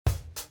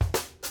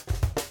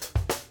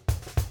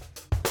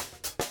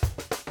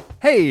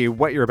Hey,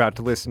 what you're about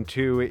to listen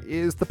to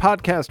is the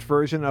podcast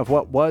version of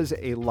what was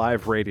a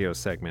live radio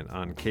segment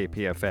on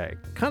KPFA.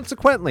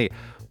 Consequently,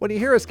 when you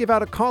hear us give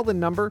out a call-in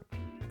number,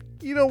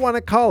 you don't want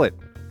to call it.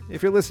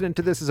 If you're listening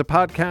to this as a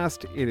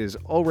podcast, it is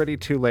already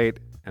too late,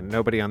 and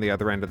nobody on the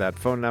other end of that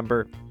phone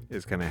number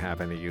is going to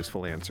have any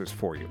useful answers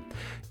for you.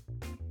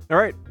 All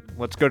right,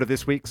 let's go to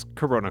this week's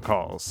Corona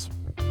Calls.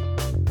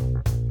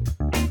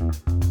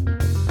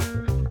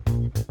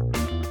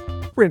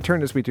 We're going to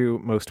turn, as we do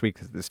most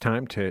weeks at this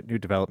time, to new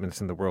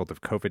developments in the world of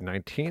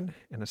COVID-19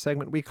 in a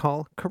segment we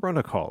call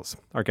Corona Calls.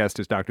 Our guest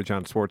is Dr.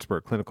 John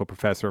Swartzberg, Clinical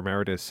Professor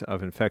Emeritus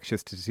of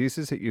Infectious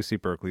Diseases at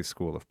UC Berkeley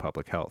School of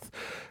Public Health.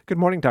 Good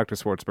morning, Dr.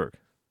 Swartzberg.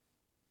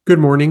 Good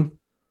morning.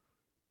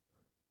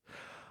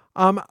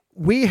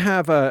 We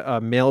have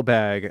a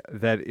mailbag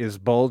that is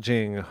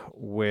bulging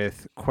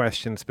with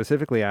questions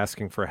specifically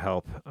asking for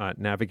help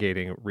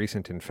navigating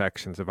recent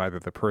infections of either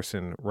the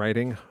person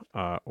writing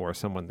or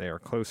someone they are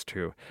close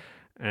to.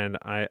 And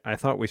I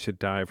thought we should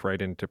dive right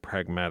into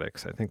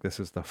pragmatics. I think this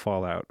is the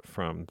fallout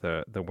from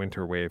the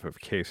winter wave of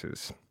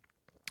cases.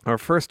 Our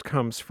first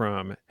comes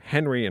from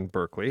Henry in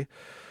Berkeley,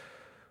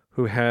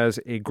 who has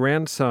a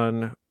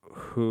grandson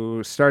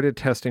who started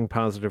testing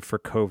positive for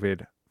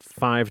COVID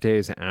 5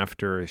 days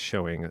after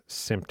showing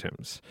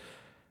symptoms.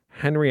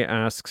 Henry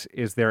asks,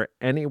 is there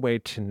any way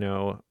to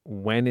know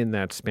when in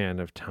that span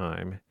of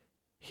time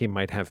he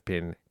might have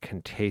been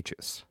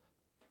contagious?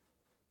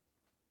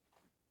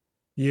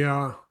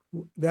 Yeah,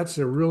 that's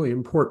a really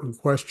important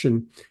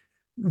question.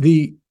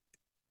 The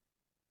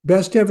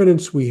best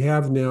evidence we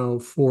have now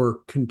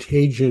for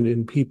contagion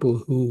in people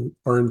who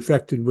are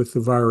infected with the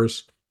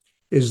virus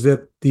is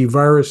that the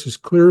virus is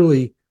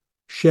clearly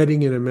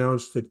shedding in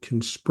amounts that can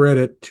spread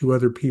it to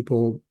other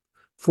people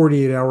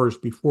 48 hours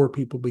before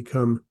people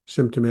become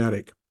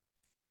symptomatic,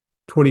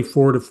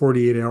 24 to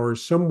 48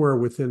 hours, somewhere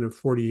within a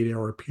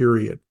 48-hour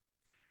period.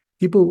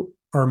 People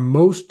are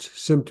most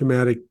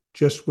symptomatic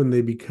just when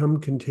they become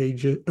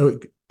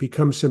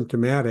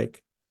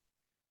symptomatic.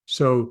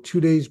 So 2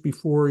 days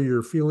before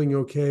you're feeling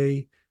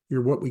okay,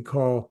 you're what we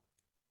call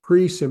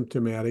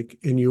pre-symptomatic,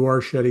 and you are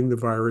shedding the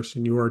virus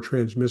and you are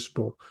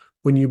transmissible.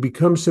 When you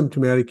become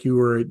symptomatic, you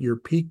are at your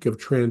peak of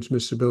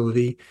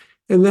transmissibility,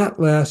 and that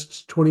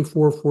lasts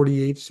 24,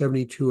 48,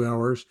 72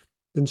 hours,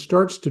 then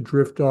starts to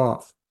drift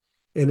off.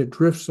 And it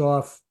drifts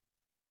off,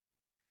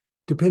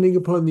 depending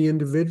upon the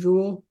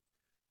individual,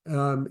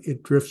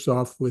 it drifts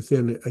off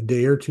within a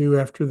day or two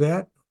after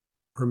that,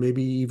 or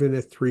maybe even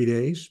at 3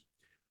 days.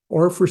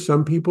 Or for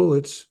some people,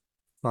 it's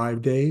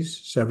 5 days,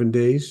 7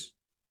 days,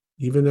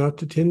 even out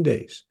to 10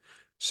 days.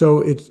 So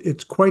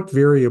it's quite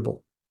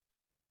variable.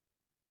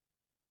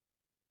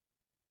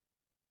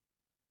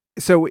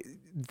 So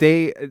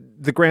the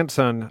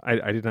grandson,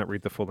 I did not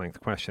read the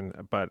full-length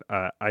question, but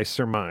I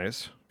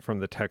surmise from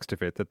the text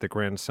of it that the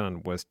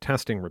grandson was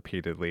testing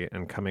repeatedly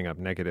and coming up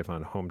negative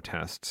on home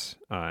tests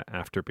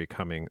after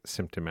becoming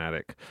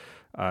symptomatic.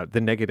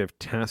 The negative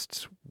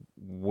tests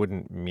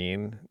wouldn't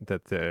mean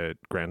that the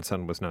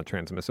grandson was not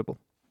transmissible?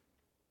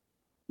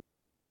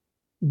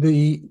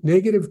 The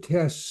negative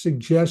tests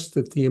suggest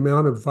that the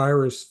amount of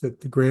virus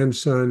that the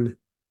grandson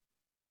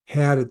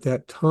had at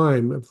that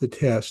time of the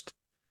test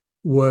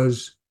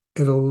was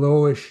at a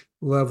lowish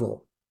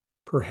level,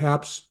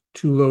 perhaps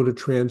too low to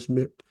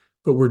transmit,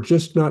 but we're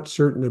just not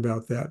certain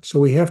about that.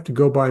 So we have to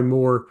go by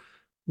more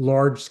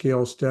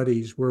large-scale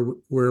studies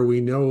where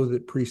we know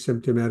that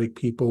pre-symptomatic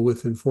people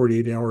within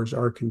 48 hours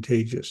are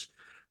contagious.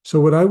 So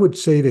what I would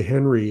say to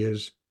Henry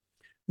is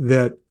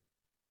that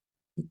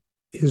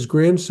his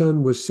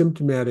grandson was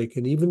symptomatic,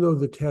 and even though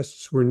the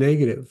tests were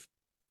negative,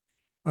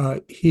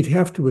 he'd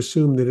have to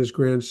assume that his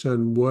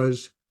grandson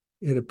was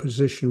in a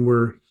position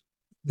where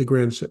the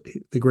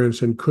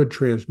grandson could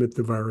transmit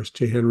the virus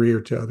to Henry or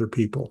to other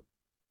people,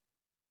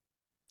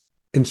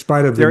 in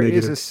spite of the negative.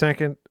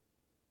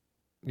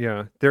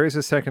 There is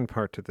a second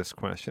part to this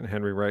question.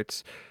 Henry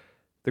writes,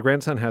 the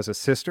grandson has a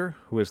sister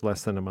who is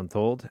less than a month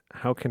old.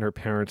 How can her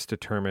parents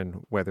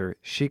determine whether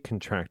she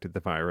contracted the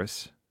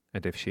virus?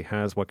 And if she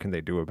has, what can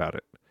they do about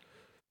it?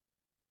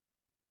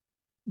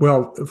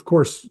 Well, of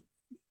course,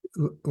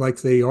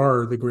 like they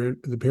are,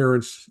 the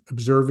parents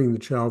observing the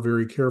child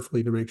very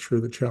carefully to make sure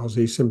the child's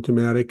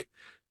asymptomatic,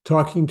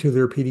 talking to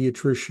their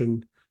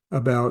pediatrician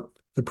about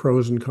the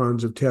pros and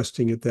cons of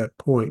testing at that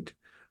point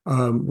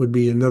would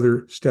be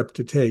another step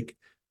to take.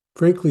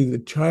 Frankly, the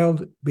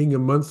child being a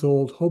month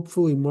old,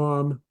 hopefully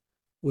mom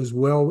was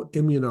well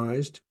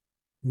immunized,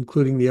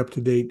 including the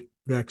up-to-date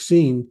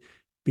vaccine,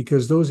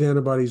 because those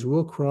antibodies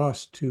will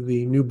cross to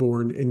the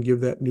newborn and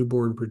give that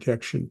newborn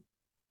protection.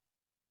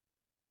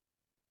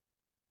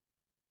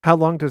 How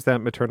long does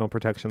that maternal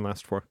protection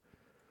last for?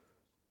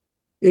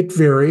 It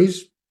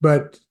varies,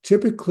 but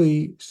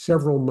typically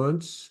several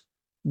months,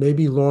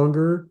 maybe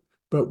longer.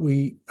 But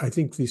I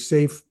think the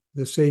safe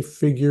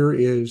figure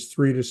is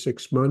 3 to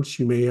 6 months.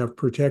 You may have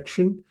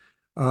protection.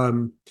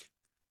 The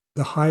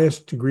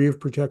highest degree of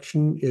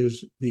protection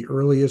is the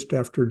earliest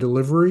after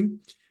delivery.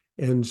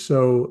 And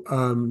so,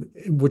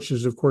 which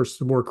is, of course,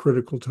 the more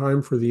critical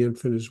time for the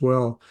infant as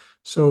well.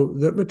 So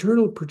that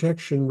maternal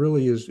protection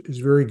really is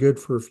very good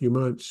for a few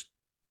months.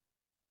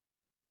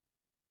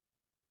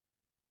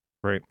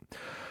 Right.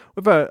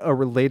 We have a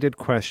related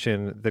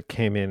question that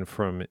came in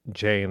from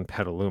Jay in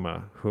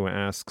Petaluma, who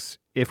asks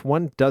if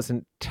one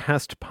doesn't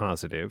test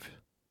positive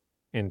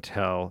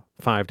until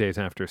 5 days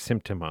after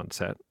symptom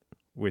onset,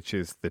 which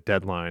is the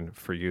deadline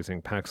for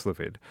using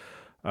Paxlovid,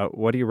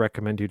 what do you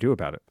recommend you do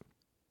about it?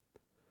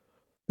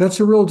 That's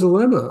a real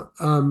dilemma.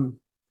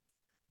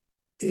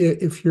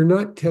 If you're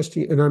not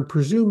testing, and I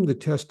presume the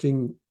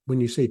testing, when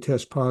you say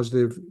test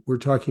positive, we're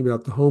talking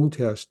about the home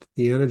test,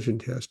 the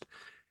antigen test.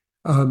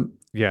 Um,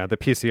 Yeah, the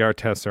PCR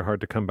tests are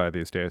hard to come by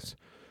these days.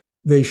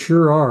 They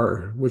sure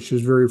are, which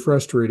is very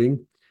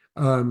frustrating.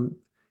 Um,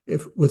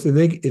 if with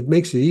it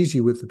makes it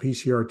easy with the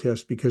PCR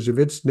test because if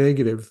it's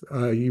negative,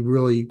 you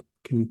really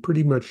can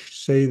pretty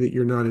much say that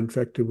you're not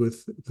infected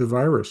with the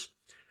virus.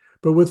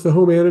 But with the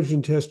home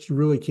antigen test, you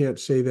really can't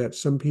say that.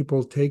 Some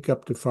people take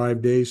up to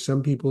 5 days,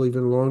 some people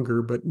even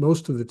longer, but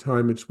most of the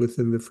time it's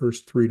within the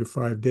first 3 to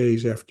 5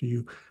 days after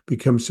you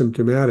become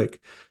symptomatic.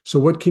 So,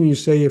 what can you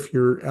say if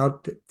you're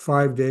out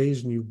 5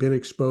 days and you've been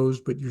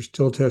exposed, but you're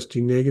still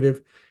testing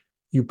negative?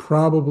 You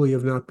probably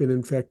have not been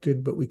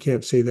infected, but we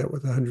can't say that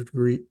with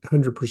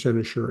 100%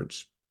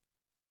 assurance.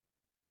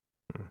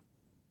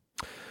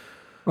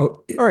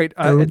 Oh, All right.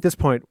 At Ellen, this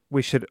point,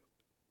 we should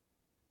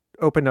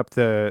open up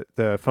the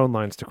phone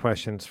lines to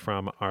questions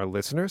from our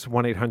listeners.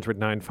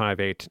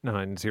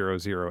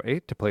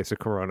 1-800-958-9008 to place a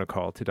Corona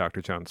call to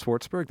Dr. John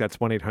Swartzberg. That's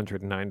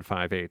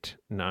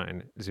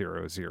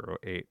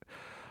 1-800-958-9008.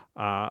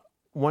 Uh,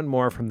 one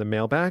more from the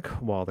mailbag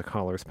while the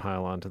callers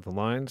pile onto the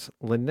lines.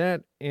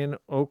 Lynette in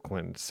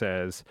Oakland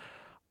says,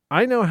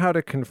 I know how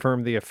to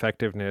confirm the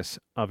effectiveness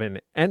of an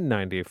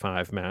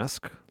N95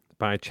 mask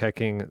by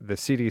checking the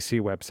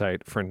CDC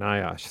website for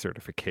NIOSH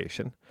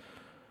certification.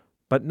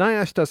 But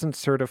NIOSH doesn't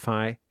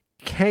certify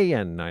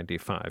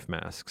KN95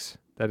 masks.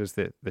 That is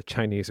the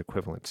Chinese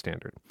equivalent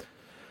standard.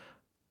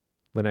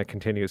 Lynette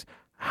continues,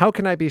 how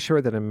can I be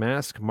sure that a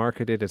mask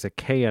marketed as a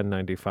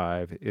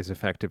KN95 is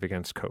effective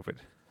against COVID?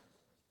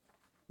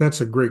 that's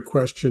a great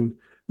question.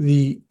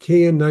 The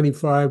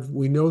KN95,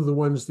 we know the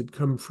ones that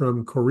come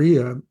from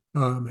Korea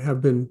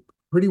have been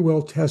pretty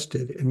well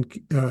tested and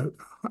a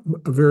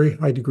very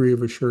high degree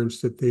of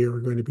assurance that they are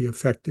going to be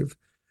effective.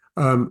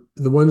 The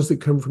ones that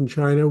come from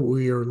China,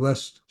 we are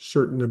less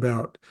certain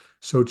about.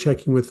 So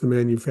checking with the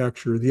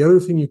manufacturer. The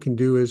other thing you can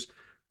do is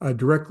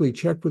directly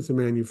check with the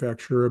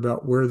manufacturer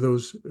about where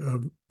those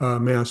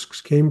masks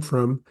came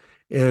from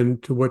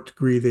and to what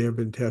degree they have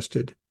been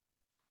tested.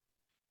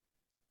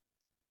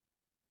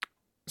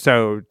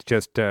 So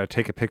just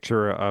take a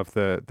picture of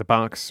the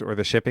box or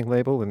the shipping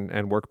label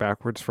and work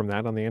backwards from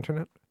that on the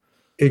internet?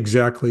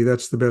 Exactly.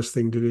 That's the best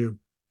thing to do.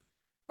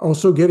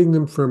 Also, getting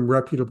them from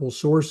reputable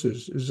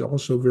sources is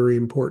also very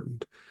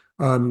important.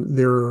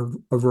 There are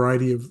a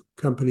variety of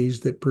companies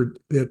that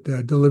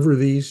deliver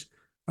these,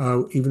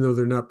 even though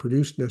they're not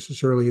produced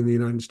necessarily in the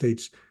United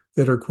States,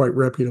 that are quite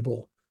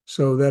reputable.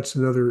 So that's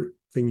another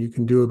thing you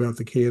can do about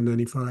the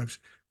KN95s.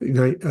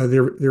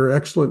 They're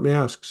excellent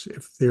masks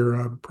if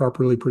they're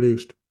properly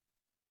produced.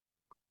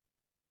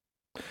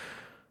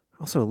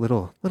 Also, a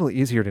little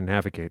easier to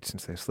navigate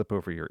since they slip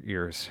over your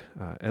ears.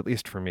 At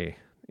least for me,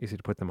 easy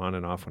to put them on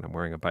and off when I'm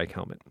wearing a bike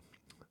helmet.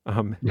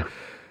 Um, Yeah.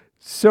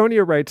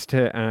 Sonia writes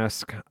to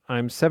ask,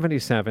 I'm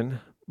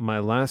 77. My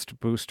last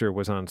booster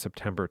was on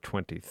September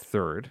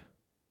 23rd.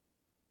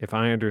 If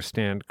I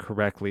understand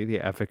correctly,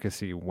 the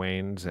efficacy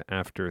wanes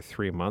after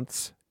 3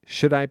 months.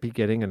 Should I be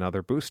getting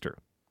another booster?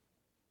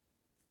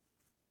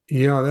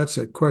 Yeah, that's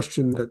a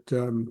question that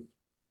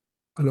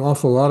an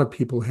awful lot of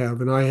people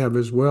have, and I have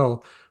as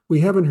well. We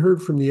haven't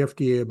heard from the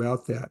FDA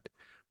about that,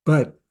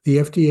 but the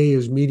FDA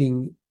is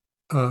meeting.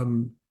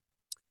 Um,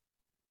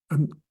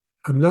 I'm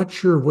I'm not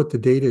sure what the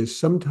date is.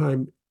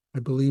 Sometime I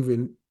believe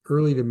in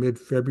early to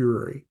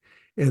mid-February,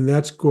 and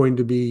that's going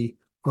to be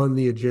on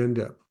the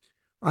agenda.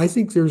 I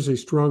think there's a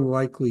strong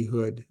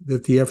likelihood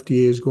that the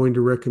FDA is going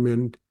to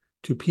recommend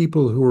to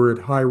people who are at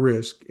high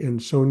risk,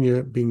 and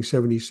Sonia being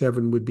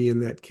 77 would be in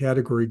that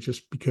category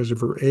just because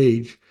of her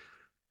age.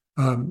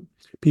 Um,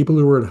 People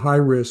who are at high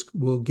risk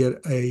will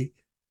be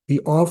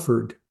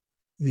offered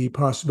the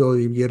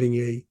possibility of getting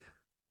a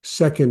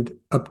second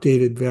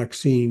updated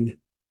vaccine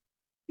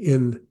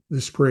in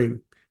the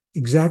spring,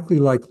 exactly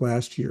like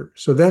last year.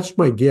 So that's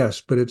my guess,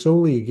 but it's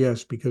only a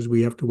guess because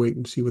we have to wait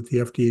and see what the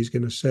FDA is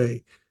going to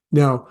say.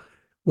 Now,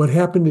 what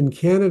happened in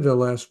Canada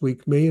last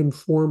week may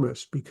inform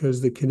us because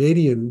the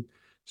Canadian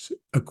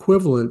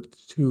equivalent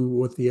to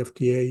what the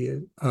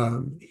FDA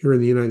here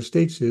in the United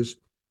States is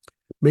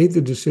made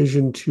the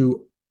decision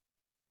to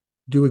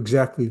do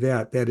exactly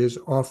that. That is,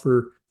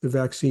 offer the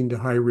vaccine to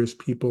high risk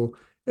people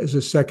as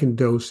a second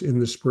dose in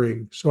the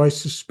spring. So I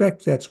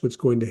suspect that's what's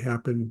going to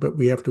happen, but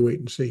we have to wait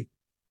and see.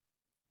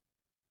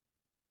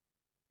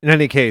 In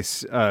any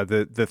case,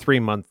 the 3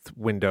 month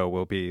window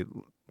will be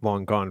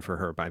long gone for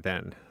her by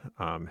then.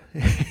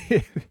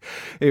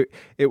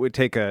 It would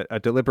take a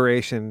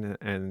deliberation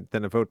and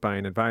then a vote by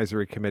an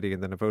advisory committee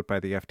and then a vote by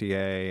the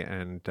FDA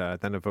and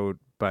then a vote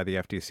by the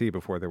FDC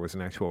before there was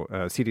an actual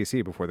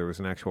CDC before there was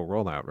an actual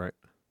rollout, right?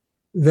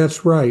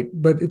 That's right.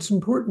 But it's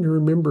important to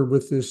remember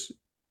with this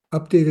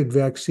updated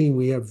vaccine,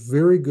 we have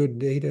very good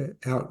data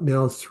out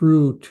now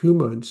through 2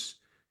 months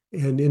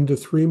and into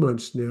 3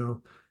 months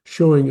now,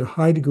 showing a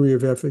high degree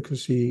of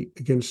efficacy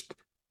against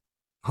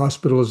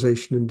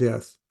hospitalization and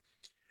death.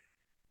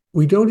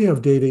 We don't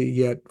have data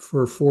yet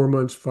for 4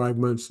 months, 5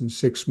 months, and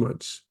 6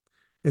 months,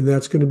 and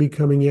that's going to be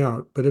coming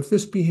out. But if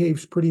this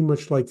behaves pretty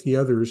much like the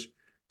others,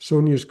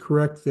 Sonia is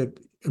correct that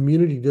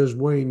immunity does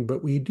wane,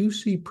 but we do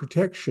see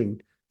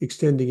protection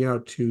extending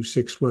out to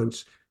 6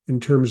 months in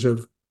terms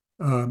of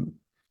um,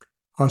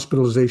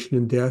 hospitalization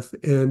and death.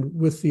 And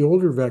with the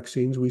older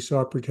vaccines, we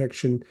saw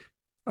protection,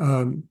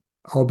 um,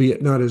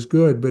 albeit not as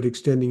good, but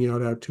extending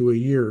out to a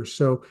year.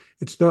 So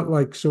it's not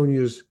like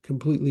Sonia is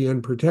completely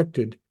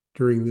unprotected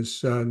during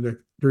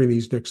during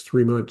these next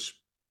 3 months.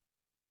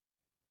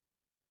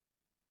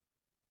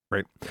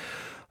 Right.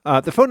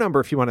 The phone number,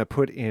 if you want to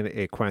put in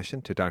a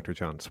question to Dr.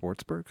 John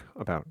Swartzberg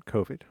about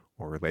COVID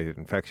or related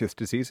infectious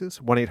diseases,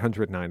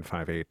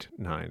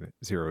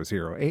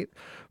 1-800-958-9008.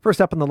 First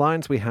up on the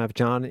lines, we have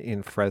John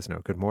in Fresno.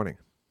 Good morning.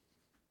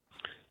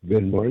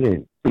 Good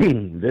morning.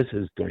 This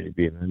is going to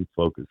be an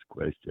unfocused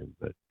question,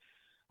 but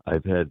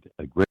I've had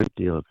a great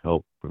deal of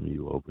help from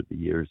you over the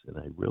years, and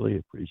I really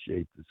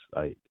appreciate the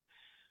site.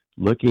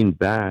 Looking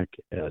back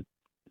at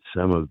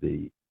some of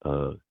the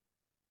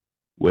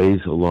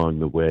ways along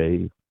the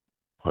way,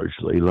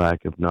 partially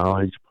lack of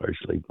knowledge,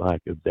 partially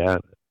lack of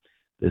data,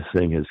 this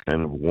thing has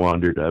kind of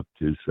wandered up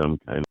to some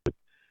kind of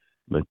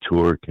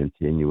mature,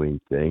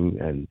 continuing thing.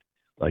 And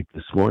like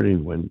this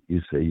morning, when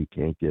you say you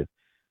can't get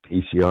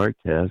PCR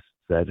tests,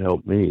 that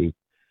helped me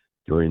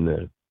during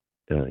the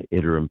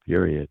interim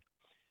period.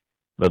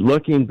 But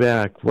looking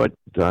back, what,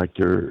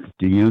 Doctor,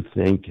 do you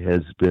think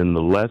has been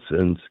the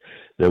lessons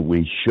that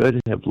we should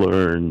have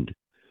learned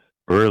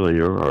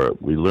earlier, or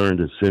we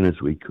learned as soon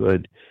as we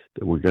could,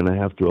 that we're going to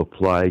have to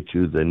apply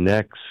to the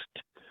next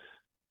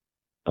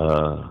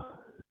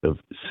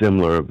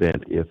similar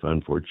event, if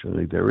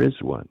unfortunately there is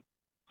one?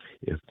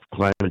 If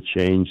climate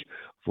change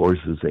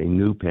forces a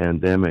new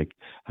pandemic,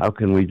 how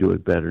can we do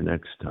it better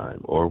next time?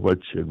 Or what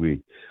should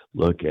we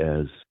look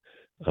as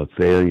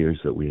failures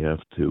that we have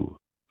to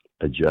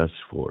adjust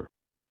for?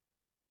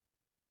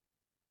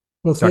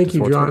 Well, thank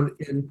you, John,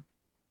 and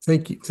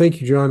thank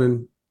you,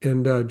 John,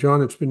 and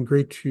John. It's been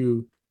great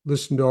to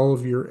listen to all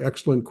of your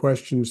excellent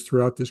questions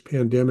throughout this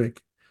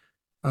pandemic.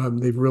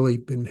 They've really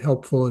been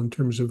helpful in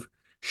terms of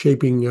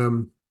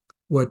shaping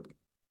what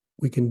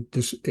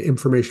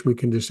information we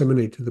can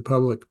disseminate to the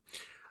public.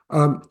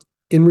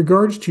 In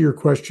regards to your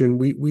question,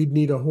 we'd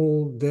need a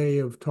whole day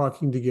of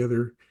talking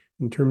together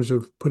in terms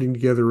of putting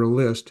together a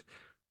list.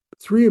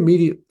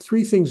 Three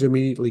things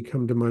immediately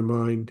come to my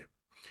mind.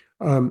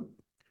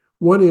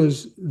 One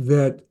is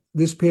that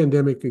this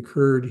pandemic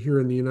occurred here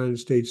in the United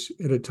States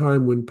at a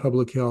time when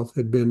public health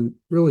had been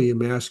really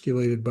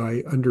emasculated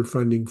by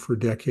underfunding for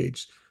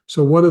decades.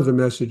 So one of the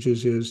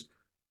messages is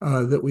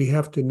that we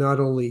have to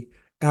not only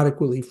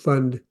adequately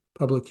fund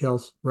public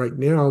health right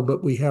now,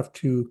 but we have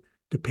to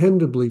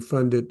dependably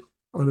fund it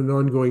on an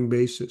ongoing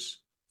basis.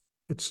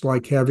 It's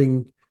like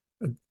having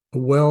a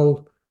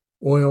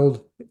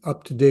well-oiled,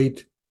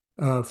 up-to-date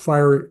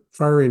fire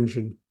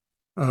engine.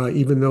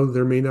 Even though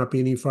there may not be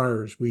any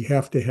fires, we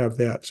have to have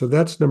that. So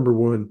that's number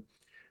one.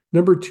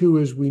 Number two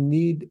is we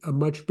need a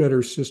much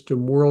better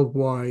system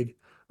worldwide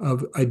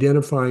of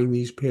identifying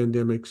these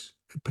pandemics,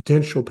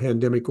 potential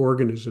pandemic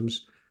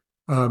organisms,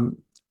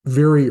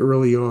 very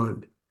early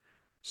on.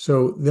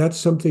 So that's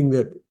something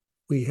that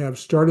we have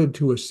started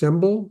to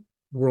assemble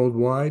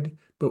worldwide,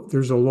 but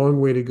there's a long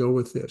way to go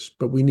with this.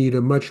 But we need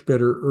a much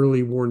better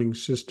early warning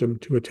system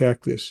to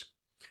attack this.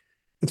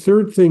 The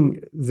third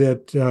thing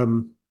that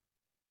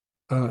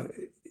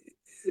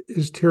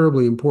is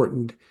terribly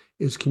important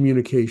is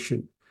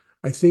communication.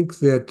 I think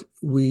that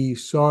we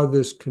saw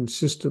this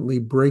consistently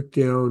break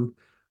down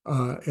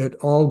at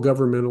all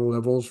governmental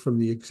levels, from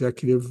the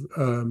executive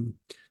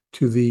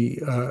to the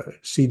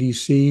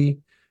CDC,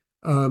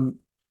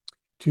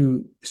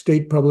 to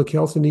state public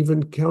health, and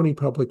even county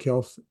public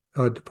health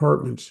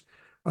departments.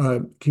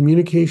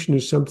 Communication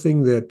is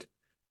something that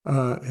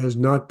has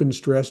not been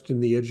stressed in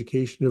the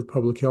education of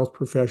public health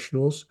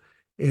professionals,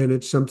 and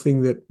it's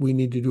something that we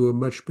need to do a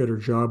much better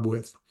job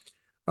with.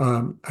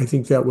 I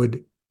think that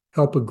would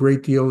help a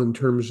great deal in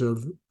terms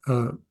of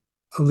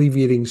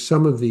alleviating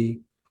some of the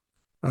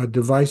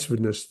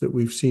divisiveness that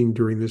we've seen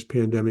during this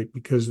pandemic,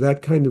 because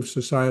that kind of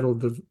societal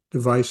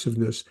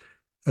divisiveness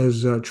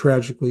has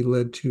tragically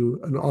led to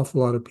an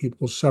awful lot of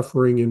people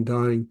suffering and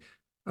dying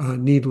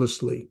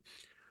needlessly.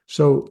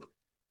 So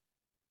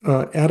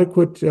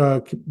adequate,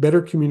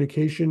 better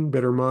communication,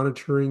 better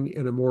monitoring,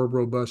 and a more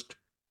robust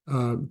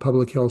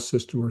public health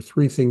system are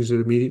three things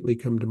that immediately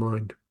come to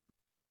mind.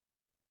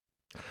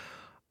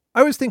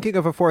 I was thinking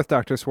of a fourth,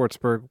 Dr.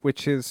 Swartzberg,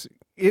 which is,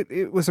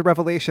 it was a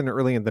revelation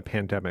early in the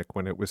pandemic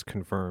when it was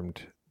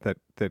confirmed that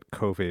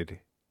COVID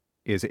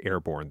is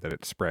airborne, that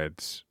it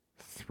spreads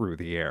through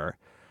the air.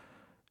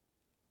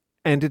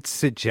 And it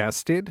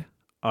suggested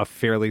a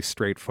fairly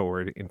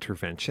straightforward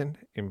intervention,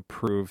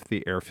 improve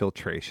the air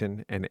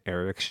filtration and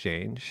air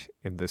exchange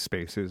in the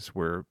spaces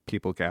where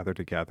people gather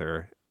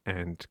together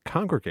and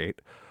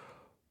congregate,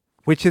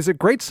 which is a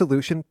great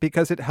solution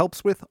because it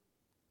helps with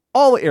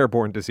all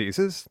airborne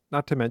diseases,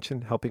 not to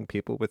mention helping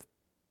people with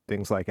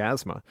things like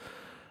asthma.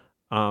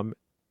 Um,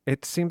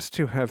 it seems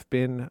to have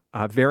been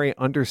very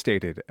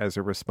understated as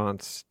a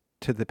response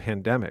to the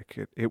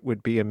pandemic. It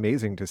would be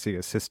amazing to see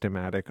a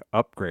systematic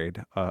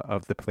upgrade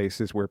of the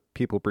places where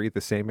people breathe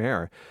the same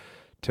air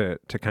to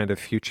kind of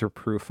future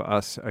proof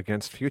us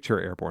against future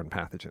airborne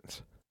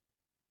pathogens.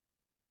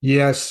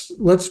 Yes,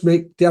 let's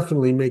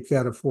definitely make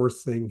that a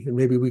fourth thing, and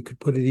maybe we could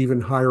put it even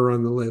higher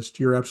on the list.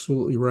 You're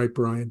absolutely right,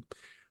 Brian.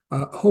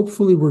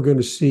 Hopefully, we're going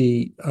to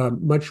see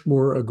much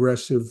more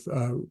aggressive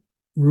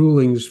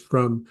rulings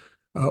from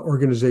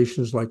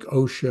organizations like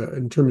OSHA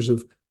in terms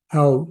of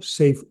how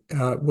safe,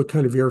 what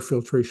kind of air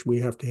filtration we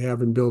have to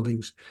have in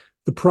buildings.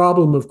 The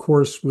problem, of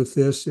course, with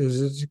this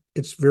is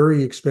it's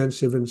very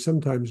expensive and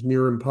sometimes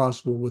near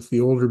impossible with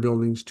the older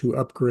buildings to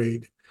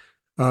upgrade.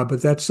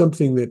 But that's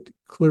something that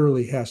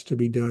clearly has to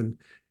be done.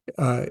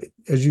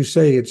 As you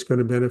say, it's going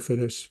to benefit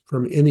us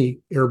from any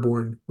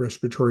airborne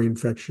respiratory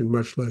infection,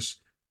 much less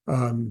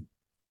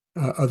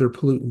other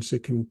pollutants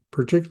that can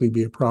particularly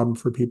be a problem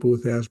for people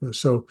with asthma.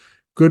 So,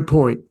 good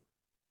point.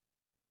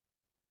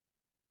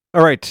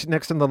 All right,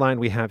 next on the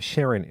line we have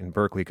Sharon in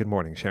Berkeley. Good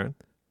morning, Sharon.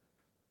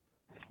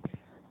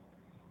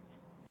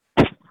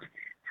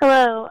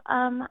 Hello.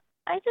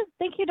 I just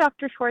thank you,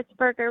 Dr.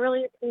 Schwartzberg. I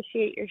really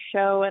appreciate your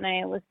show, and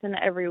I listen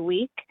every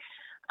week.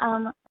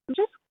 I'm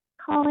just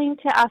calling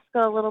to ask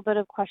a little bit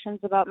of questions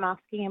about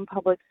masking in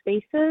public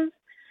spaces.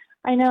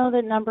 I know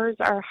that numbers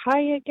are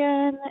high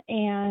again,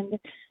 and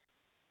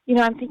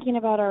I'm thinking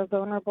about our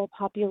vulnerable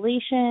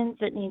populations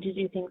that need to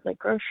do things like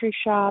grocery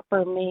shop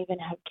or may even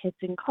have kids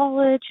in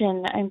college.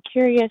 And I'm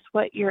curious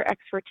what your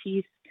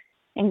expertise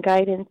and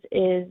guidance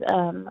is,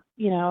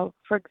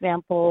 for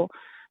example,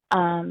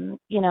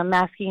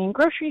 masking in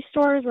grocery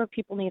stores where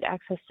people need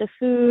access to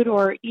food,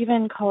 or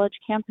even college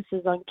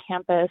campuses on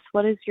campus.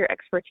 What is your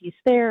expertise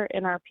there,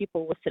 and are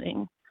people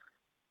listening?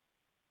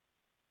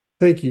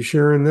 Thank you,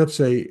 Sharon.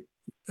 That's a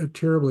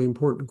terribly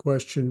important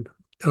question.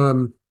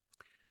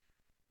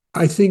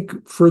 I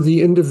think for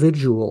the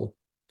individual,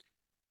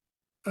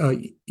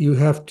 you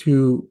have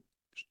to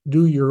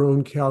do your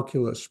own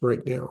calculus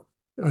right now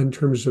in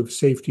terms of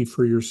safety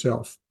for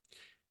yourself.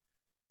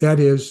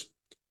 That is,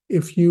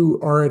 if you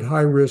are at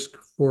high risk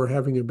for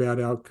having a bad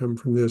outcome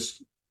from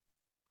this,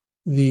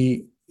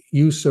 the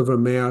use of a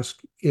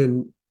mask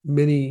in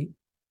many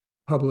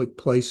public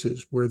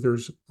places where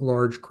there's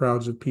large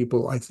crowds of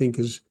people, I think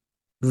is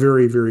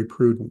very, very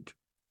prudent.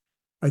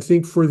 I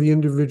think for the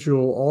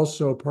individual,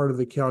 also part of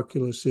the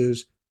calculus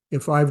is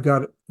if I've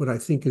got what I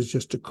think is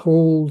just a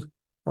cold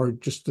or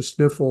just the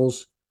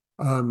sniffles,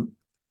 I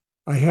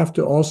have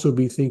to also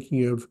be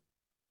thinking of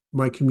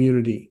my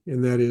community,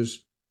 and that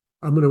is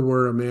I'm going to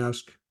wear a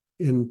mask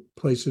in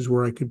places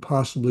where I could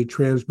possibly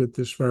transmit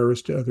this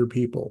virus to other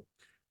people.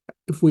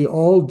 If we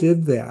all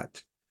did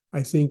that,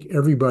 I think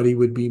everybody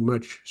would be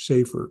much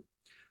safer.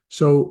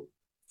 So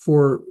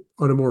on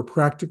a more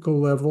practical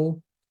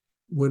level,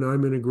 when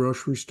I'm in a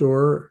grocery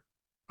store,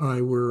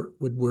 I would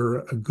wear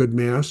a good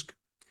mask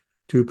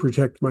to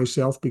protect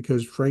myself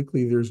because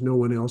frankly, there's no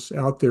one else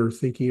out there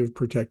thinking of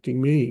protecting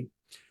me.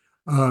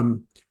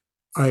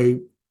 I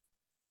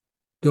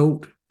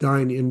don't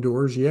dine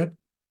indoors yet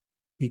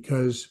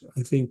because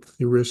I think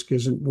the risk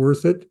isn't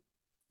worth it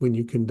when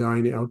you can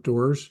dine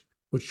outdoors,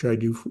 which I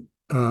do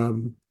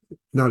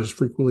not as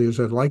frequently as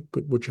I'd like,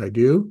 but which I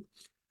do.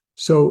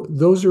 So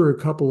those are a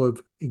couple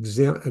of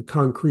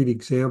concrete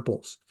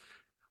examples.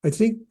 I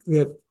think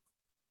that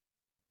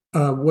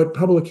what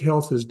public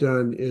health has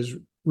done is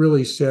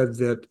really said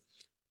that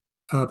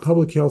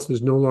public health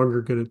is no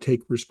longer going to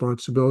take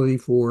responsibility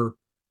for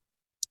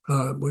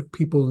what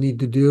people need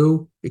to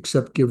do,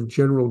 except give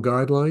general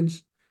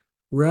guidelines.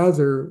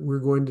 Rather, we're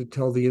going to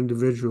tell the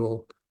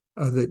individual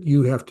that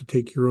you have to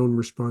take your own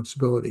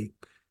responsibility.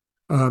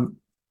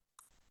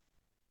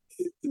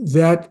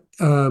 That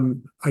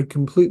I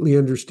completely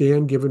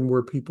understand, given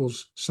where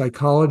people's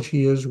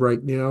psychology is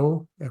right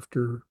now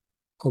after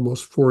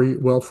almost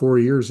 4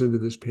 years into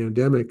this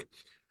pandemic.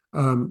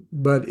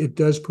 But it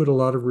does put a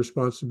lot of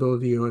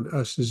responsibility on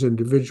us as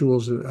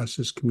individuals and us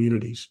as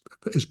communities,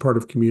 as part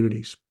of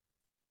communities.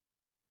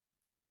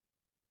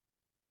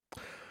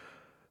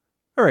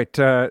 All right,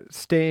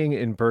 staying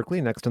in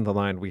Berkeley, next on the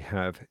line we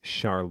have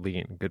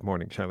Charlene. Good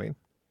morning, Charlene.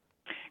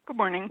 Good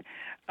morning.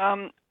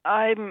 I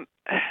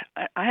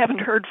haven't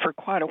heard for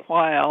quite a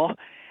while,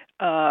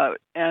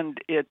 and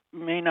it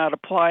may not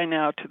apply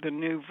now to the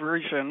new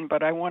version,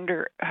 but I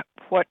wonder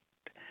what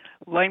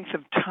length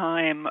of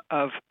time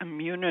of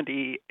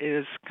immunity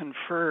is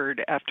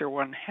conferred after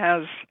one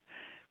has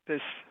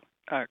this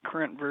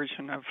current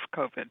version of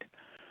COVID.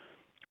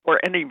 or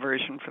any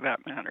version for that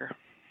matter.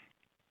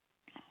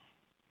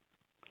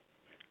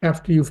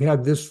 After you've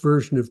had this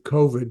version of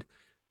COVID,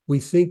 we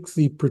think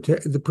the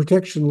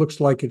protection looks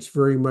like it's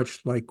very much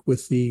like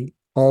with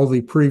all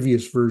the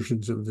previous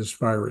versions of this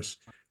virus.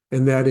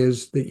 And that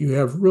is that you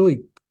have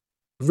really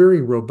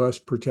very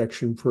robust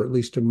protection for at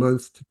least a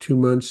month to 2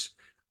 months.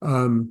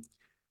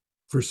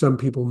 For some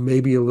people,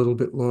 maybe a little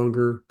bit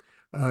longer.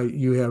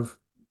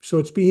 So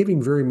it's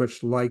behaving very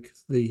much like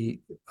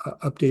the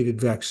updated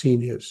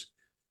vaccine is.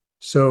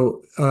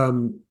 So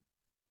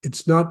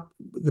it's not,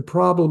 the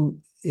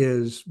problem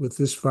is with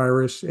this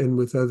virus and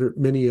with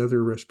many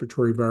other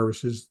respiratory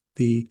viruses,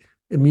 the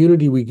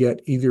immunity we get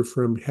either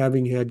from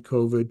having had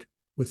COVID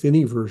with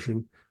any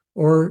version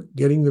or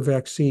getting the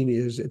vaccine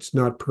it's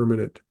not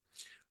permanent.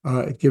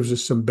 It gives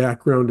us some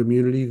background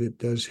immunity that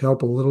does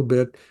help a little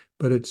bit,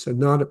 but it's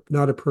not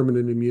a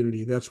permanent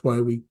immunity. That's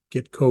why we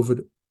get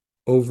COVID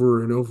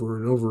over and over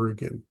and over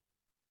again.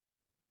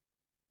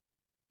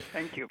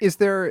 Thank you. Is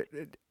there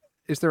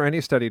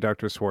any study,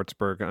 Dr.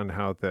 Schwartzberg, on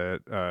how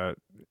the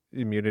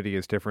immunity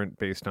is different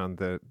based on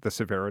the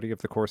severity of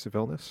the course of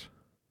illness?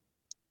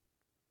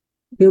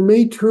 There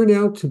may turn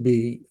out to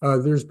be.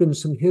 There's been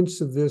some hints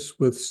of this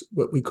with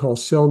what we call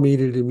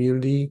cell-mediated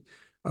immunity,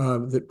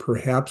 that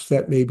perhaps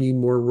that may be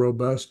more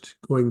robust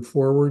going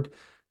forward.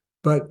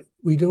 But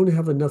we don't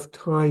have enough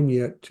time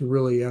yet to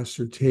really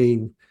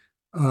ascertain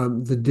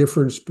the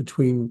difference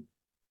between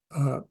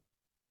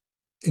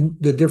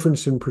the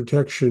difference in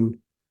protection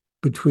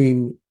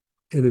between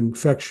an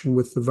infection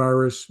with the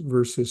virus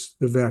versus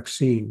the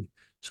vaccine.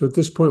 So at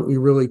this point, we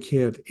really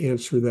can't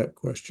answer that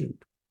question.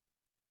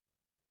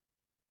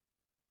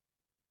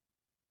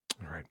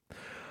 All right.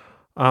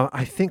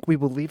 I think we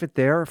will leave it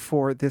there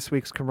for this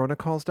week's Corona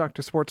Calls.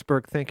 Dr.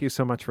 Schwartzberg, thank you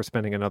so much for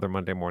spending another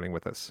Monday morning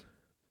with us.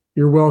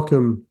 You're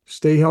welcome.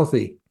 Stay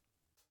healthy.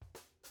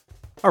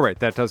 All right,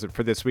 that does it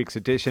for this week's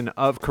edition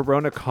of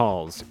Corona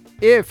Calls.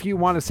 If you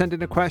want to send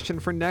in a question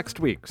for next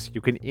week's,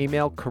 you can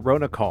email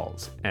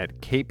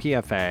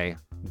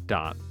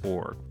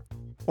coronacalls@kpfa.org.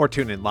 Or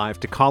tune in live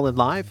to Call In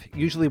Live.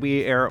 Usually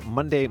we air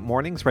Monday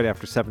mornings right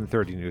after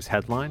 7:30 news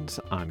headlines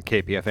on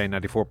KPFA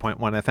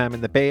 94.1 FM in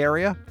the Bay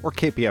Area or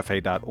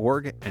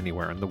kpfa.org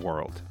anywhere in the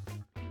world.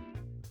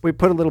 We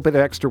put a little bit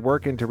of extra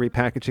work into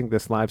repackaging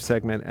this live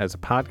segment as a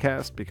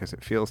podcast because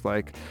it feels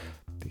like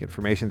the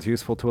information is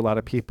useful to a lot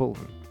of people.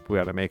 We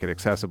ought to make it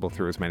accessible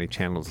through as many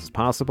channels as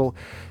possible.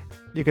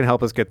 You can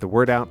help us get the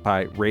word out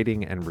by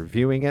rating and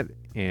reviewing it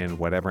in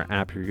whatever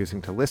app you're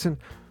using to listen.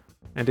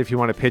 And if you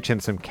want to pitch in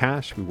some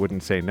cash, we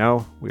wouldn't say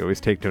no. We always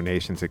take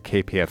donations at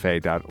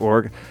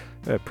kpfa.org.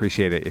 I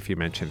appreciate it if you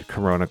mentioned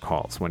Corona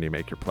Calls when you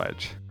make your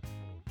pledge.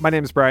 My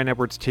name is Brian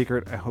Edwards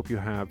Teekert. I hope you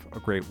have a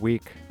great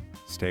week.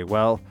 Stay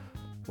well.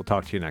 We'll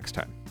talk to you next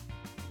time.